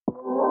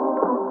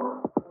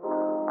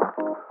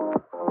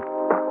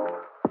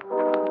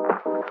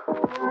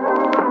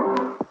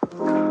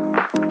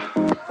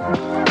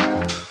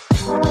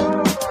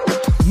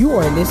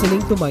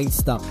listening to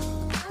Mindstuck.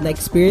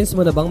 Na-experience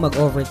mo na bang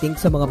mag-overthink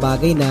sa mga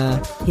bagay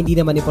na hindi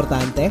naman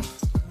importante?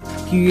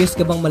 Curious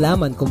ka bang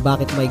malaman kung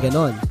bakit may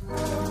ganon?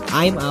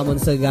 I'm AMON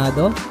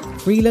SALGADO,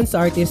 freelance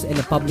artist and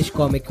a published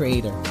comic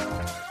creator.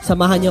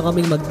 Samahan niyo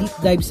kaming mag-deep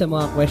dive sa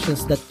mga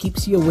questions that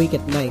keeps you awake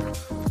at night.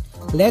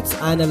 Let's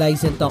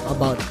analyze and talk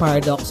about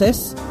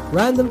paradoxes,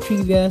 random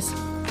trivias,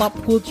 pop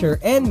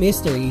culture, and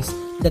mysteries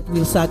that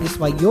will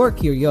satisfy your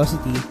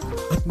curiosity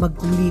at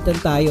magkulitan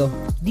tayo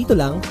dito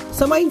lang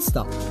sa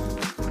Mindstuck.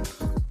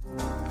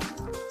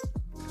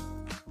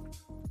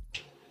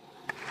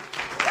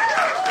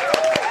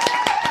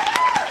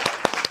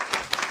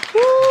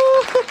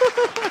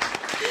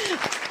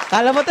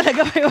 Kala mo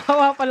talaga may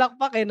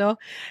mapapalakpak no?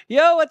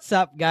 Yo, what's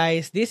up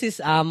guys? This is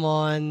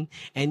AMON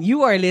and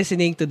you are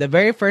listening to the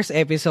very first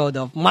episode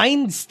of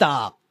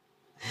Mindstuck.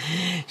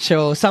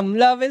 Show some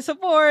love and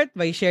support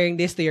by sharing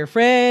this to your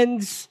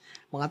friends,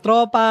 mga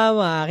tropa,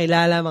 mga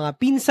kilala, mga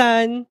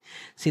pinsan,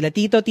 sila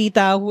tito,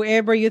 tita,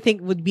 whoever you think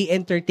would be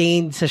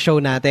entertained sa show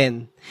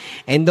natin.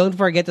 And don't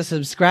forget to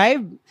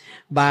subscribe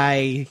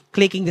by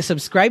clicking the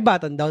subscribe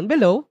button down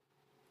below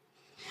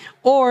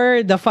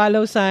or the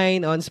follow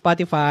sign on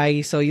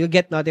Spotify so you'll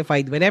get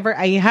notified whenever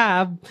I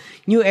have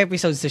new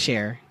episodes to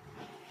share.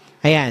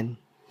 Ayan.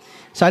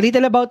 So a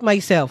little about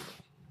myself.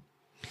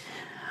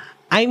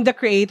 I'm the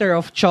creator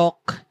of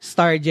Chalk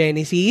Star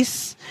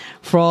Genesis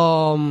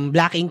from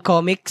Black Ink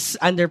Comics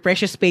under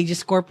Precious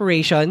Pages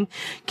Corporation.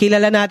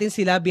 Kilala natin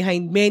sila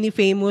behind many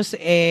famous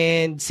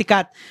and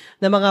sikat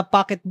na mga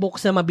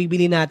pocketbooks na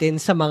mabibili natin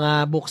sa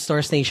mga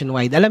bookstores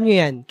nationwide. Alam nyo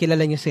yan,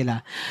 kilala nyo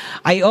sila.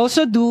 I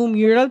also do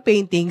mural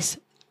paintings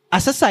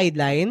as a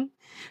sideline.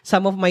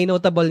 Some of my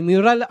notable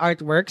mural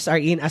artworks are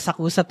in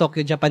Asakusa,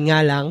 Tokyo, Japan nga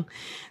lang.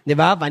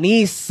 Diba?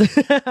 Panis.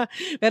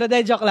 Pero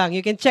dahil joke lang.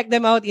 You can check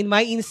them out in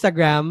my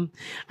Instagram.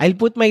 I'll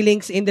put my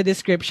links in the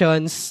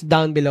descriptions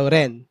down below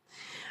rin.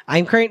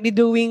 I'm currently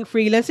doing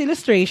freelance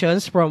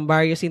illustrations from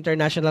various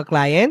international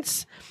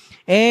clients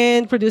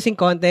and producing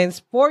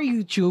contents for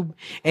YouTube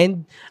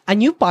and a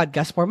new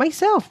podcast for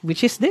myself,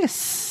 which is this.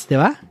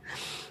 Diba?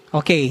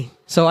 Okay.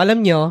 So,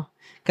 alam nyo,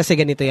 kasi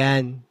ganito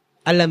yan.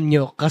 Alam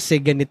nyo, kasi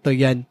ganito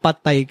yan,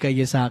 patay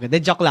kayo sa akin. De,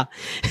 joke lang.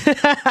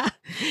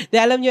 De,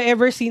 alam nyo,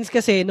 ever since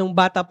kasi, nung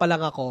bata pa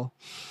lang ako,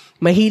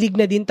 mahilig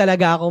na din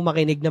talaga ako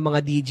makinig ng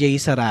mga DJ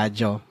sa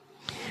radyo.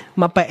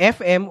 Mapa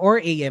FM or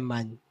AM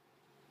man.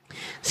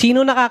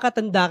 Sino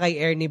nakakatanda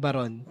kay Ernie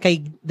Baron?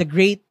 Kay the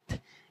great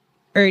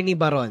Ernie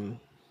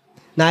Baron.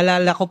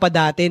 Naalala ko pa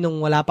dati,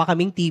 nung wala pa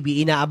kaming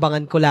TV,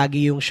 inaabangan ko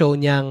lagi yung show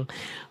niyang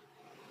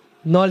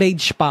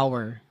Knowledge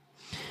Power.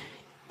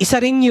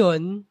 Isa rin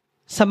yun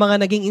sa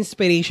mga naging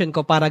inspiration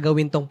ko para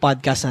gawin tong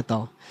podcast na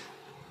to.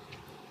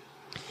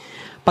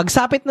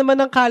 Pagsapit naman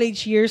ng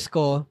college years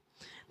ko,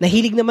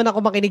 nahilig naman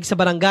ako makinig sa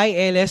Barangay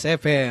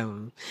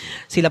LSFM.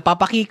 Sila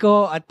Papa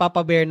Kiko at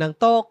Papa Bear ng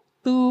Talk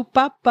to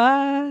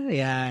Papa.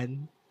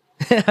 Yan.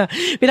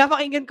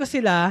 Pinapakinggan ko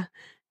sila.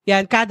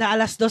 Yan, kada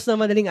 2:00 na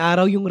madaling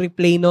araw yung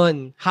replay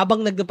nun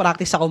habang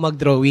nagpa-practice ako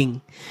mag-drawing.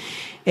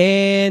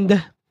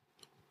 And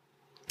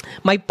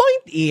my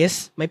point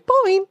is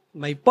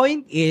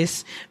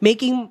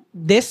making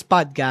this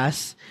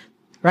podcast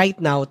right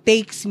now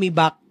takes me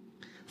back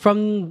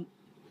from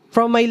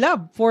my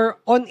love for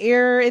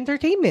on-air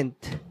entertainment.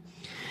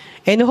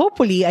 And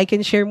hopefully, I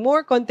can share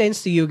more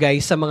contents to you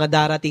guys sa mga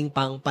darating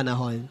pang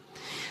panahon.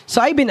 So,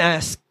 I've been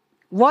asked,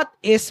 what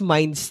is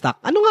Mindstuck?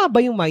 Ano nga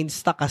ba yung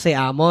Mindstuck kasi,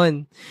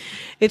 Amon?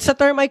 It's a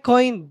term I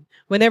coined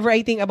whenever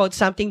I think about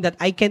something that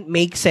I can't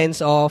make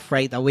sense of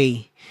right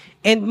away.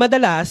 And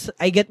madalas,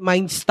 I get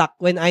mind stuck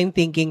when I'm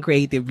thinking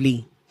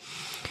creatively.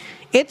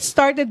 It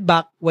started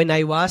back when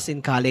I was in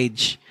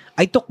college.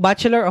 I took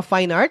Bachelor of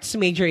Fine Arts,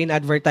 major in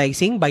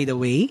advertising, by the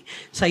way,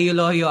 sa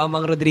Eulogio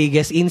Amang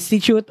Rodriguez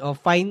Institute of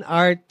Fine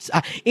Arts,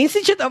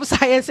 Institute of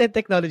Science and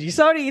Technology.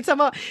 Sorry, it's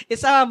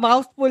a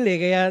mouthful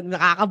kaya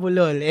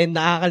nakakabulol and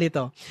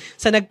nakakalito.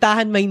 Sa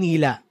Nagtahan,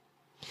 Maynila.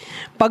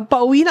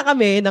 Pagpauwi na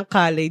kami ng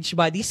college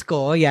buddies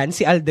ko, yan,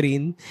 si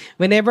Aldrin,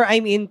 whenever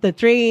I'm in the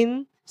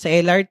train, sa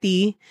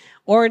LRT,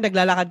 or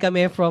naglalakad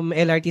kami from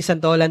LRT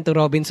Santolan to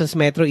Robinsons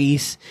Metro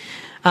East,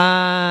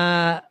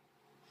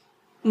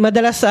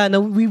 madalas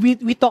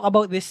we talk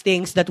about these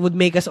things that would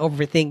make us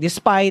overthink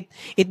despite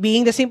it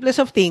being the simplest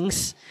of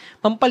things,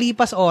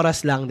 pampalipas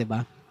oras lang, di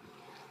ba?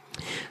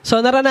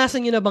 So,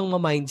 naranasan nyo na bang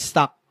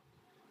ma-mindstuck?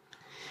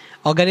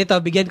 O ganito,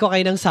 bigyan ko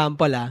kayo ng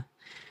sample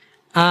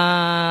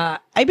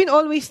I've been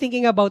always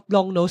thinking about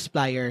long nose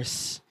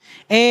pliers.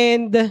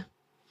 And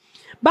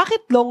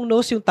bakit long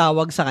nose yung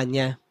tawag sa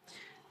kanya?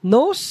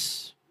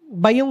 Nose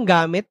ba yung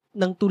gamit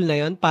ng tool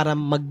na yon para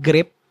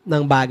mag-grip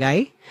ng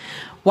bagay?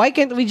 Why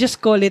can't we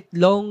just call it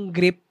long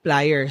grip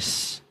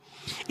pliers?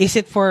 Is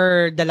it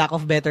for the lack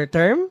of better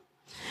term?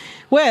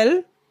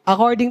 Well,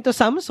 according to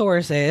some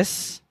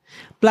sources,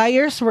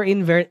 pliers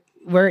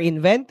were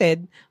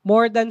invented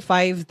more than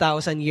 5,000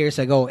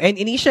 years ago. And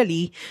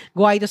initially,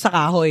 gawa ito sa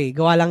kahoy.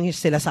 Gawa lang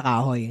sila sa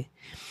kahoy.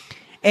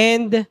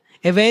 And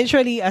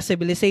eventually, as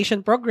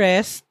civilization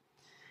progressed,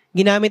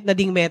 ginamit na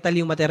ding metal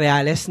yung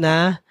materyales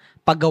na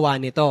paggawa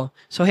nito.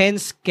 So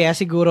hence, kaya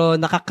siguro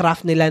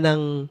nakakraft nila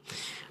ng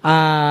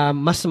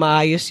mas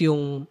maayos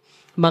yung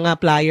mga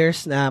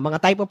pliers na mga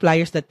type of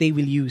pliers that they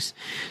will use.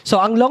 So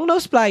ang long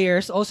nose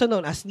pliers, also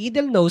known as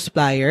needle nose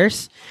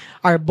pliers,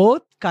 are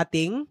both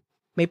cutting,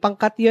 may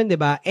pangkat yun, di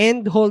ba?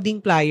 And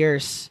holding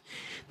pliers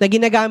na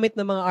ginagamit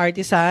ng mga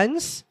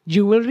artisans,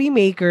 jewelry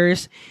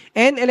makers,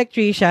 and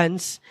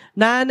electricians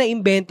na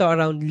naimbento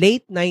around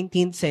late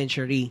 19th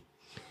century.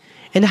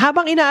 And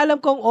habang inaalam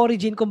ko ang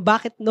origin kung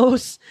bakit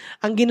nose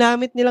ang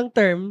ginamit nilang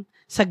term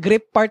sa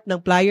grip part ng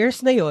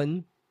pliers na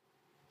yon,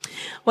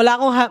 wala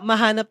akong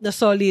mahanap na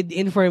solid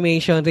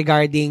information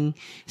regarding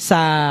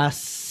sa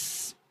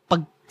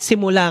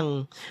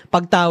pagsimulang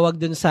pagtawag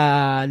dun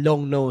sa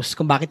long nose,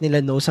 kung bakit nila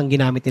nose ang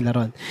ginamit nila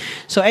ron.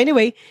 So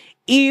anyway,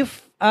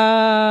 if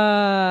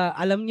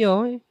alam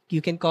nyo,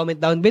 you can comment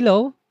down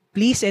below.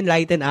 Please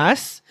enlighten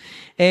us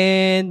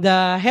and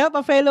help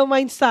a fellow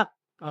Mindstuck.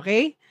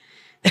 Okay?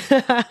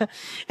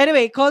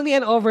 Anyway, call me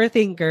an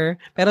overthinker,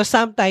 pero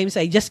sometimes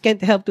I just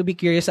can't help to be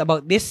curious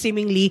about these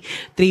seemingly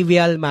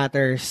trivial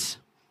matters.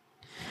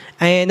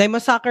 And I'm a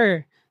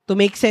sucker to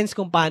make sense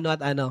kung paano at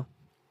ano.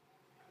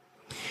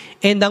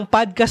 And ang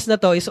podcast na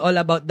to is all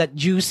about that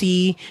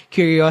juicy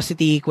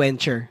curiosity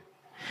quencher.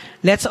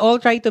 Let's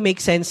all try to make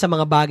sense sa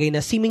mga bagay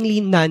na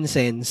seemingly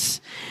nonsense.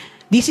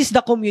 This is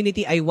the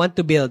community I want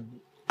to build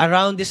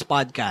around this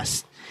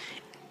podcast.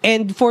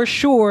 And for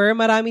sure,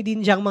 marami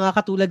din diyang mga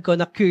katulad ko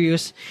na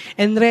curious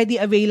and ready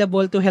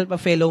available to help a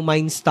fellow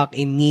Mindstuck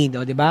in need.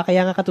 O, diba?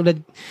 Kaya nga katulad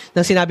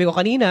ng sinabi ko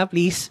kanina,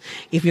 please,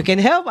 if you can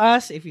help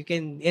us, if you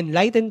can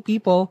enlighten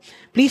people,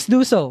 please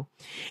do so.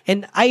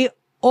 And I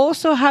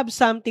also have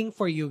something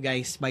for you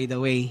guys, by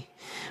the way.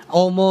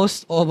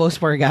 Almost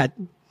forgot.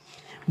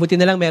 Buti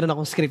na lang meron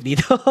akong script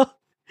dito.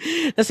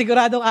 Na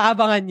siguradong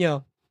aabangan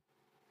nyo.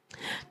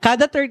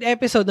 Kada third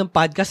episode ng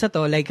podcast na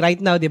to, like right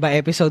now, diba,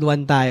 episode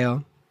 1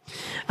 tayo.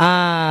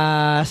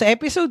 Sa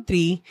episode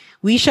 3,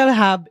 we shall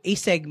have a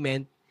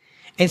segment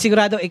and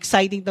sigurado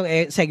exciting tong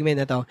segment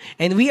na to.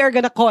 And we are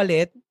gonna call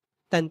it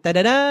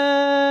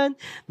tan-tadadan,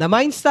 the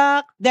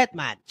Mindstuck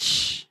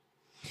Deathmatch.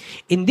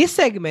 In this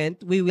segment,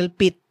 we will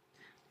pit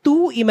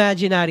two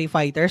imaginary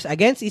fighters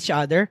against each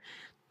other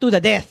to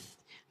the death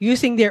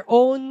using their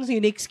own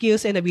unique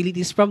skills and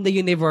abilities from the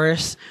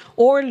universe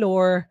or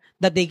lore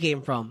that they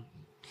came from.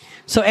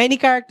 So any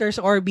characters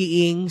or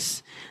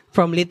beings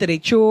from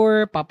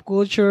literature, pop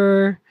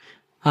culture,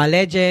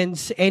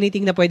 legends,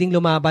 anything na pwedeng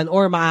lumaban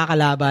or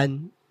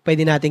makakalaban,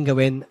 pwede natin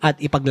gawin at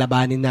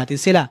ipaglabanin natin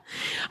sila.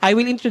 I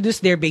will introduce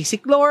their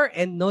basic lore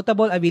and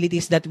notable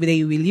abilities that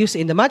they will use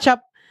in the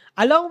matchup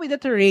along with the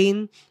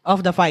terrain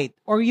of the fight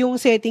or yung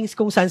settings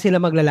kung saan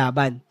sila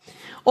maglalaban.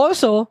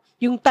 Also,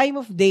 yung time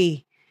of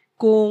day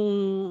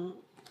kung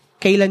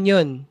kailan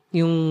yon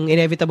yung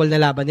inevitable na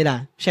laban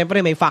nila.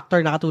 Syempre, may factor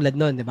na katulad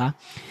nun, di ba?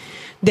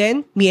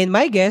 Then, me and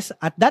my guest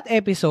at that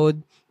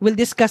episode will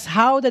discuss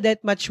how the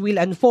deathmatch will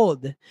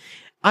unfold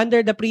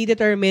under the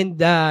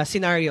predetermined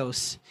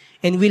scenarios.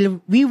 And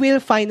we will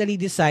finally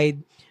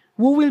decide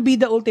who will be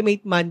the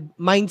ultimate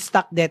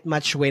Mindstuck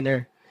deathmatch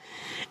winner.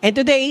 And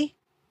today,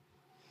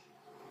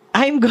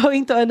 I'm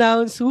going to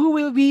announce who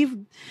will be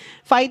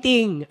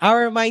fighting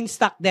our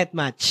Mindstuck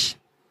deathmatch.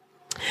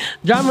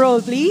 Drum roll,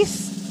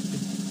 please.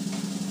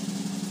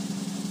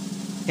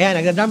 Ayan,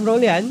 nagda-drum roll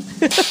yan.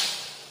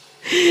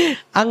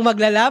 Ang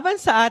maglalaban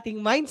sa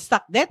ating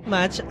Mindstuck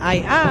Deathmatch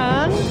ay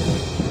ang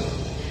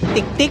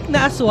tik-tik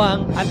na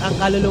aswang at ang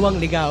kaluluwang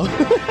ligaw.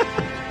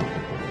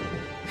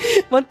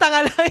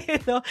 Muntanga lang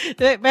ito.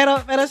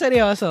 Pero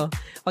seryoso.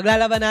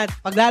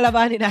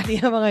 Paglalabanin natin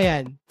ang mga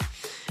yan.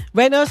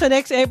 Bueno, sa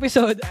next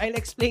episode, I'll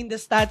explain the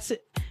stats,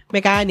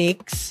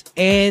 mechanics,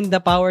 and the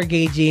power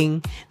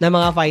gauging ng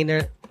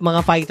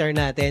mga fighter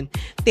natin.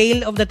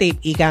 Tail of the tape,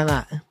 ika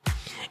nga.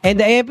 And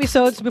the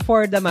episodes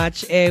before the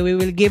match, we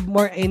will give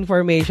more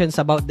informations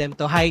about them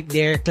to hype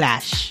their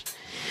clash.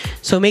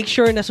 So make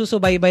sure na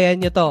susubaybayan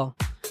nyo to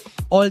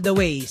all the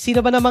way. Sino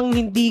ba namang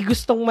hindi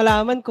gustong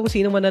malaman kung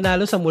sino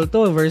mananalo sa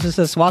multo versus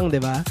sa swang, di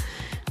ba?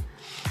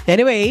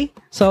 Anyway,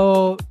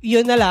 so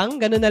yun na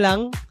lang, ganun na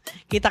lang.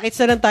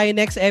 Kita-kits na lang tayo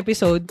next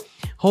episode.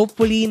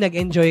 Hopefully,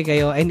 nag-enjoy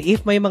kayo. And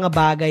if may mga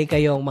bagay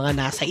kayong mga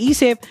nasa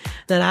isip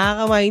na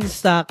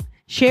nakaka-mindstuck,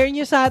 share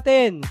nyo sa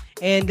atin.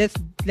 And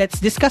let's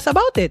discuss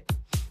about it.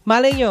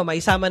 Malay nyo,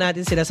 maisama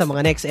natin sila sa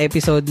mga next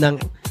episode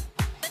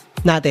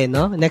natin,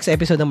 no? Next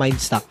episode ng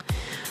Mindstuck.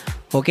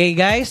 Okay,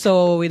 guys.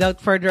 So, without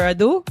further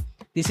ado,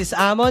 this is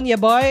AMON, ya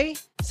boy.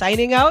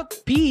 Signing out.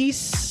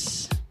 Peace!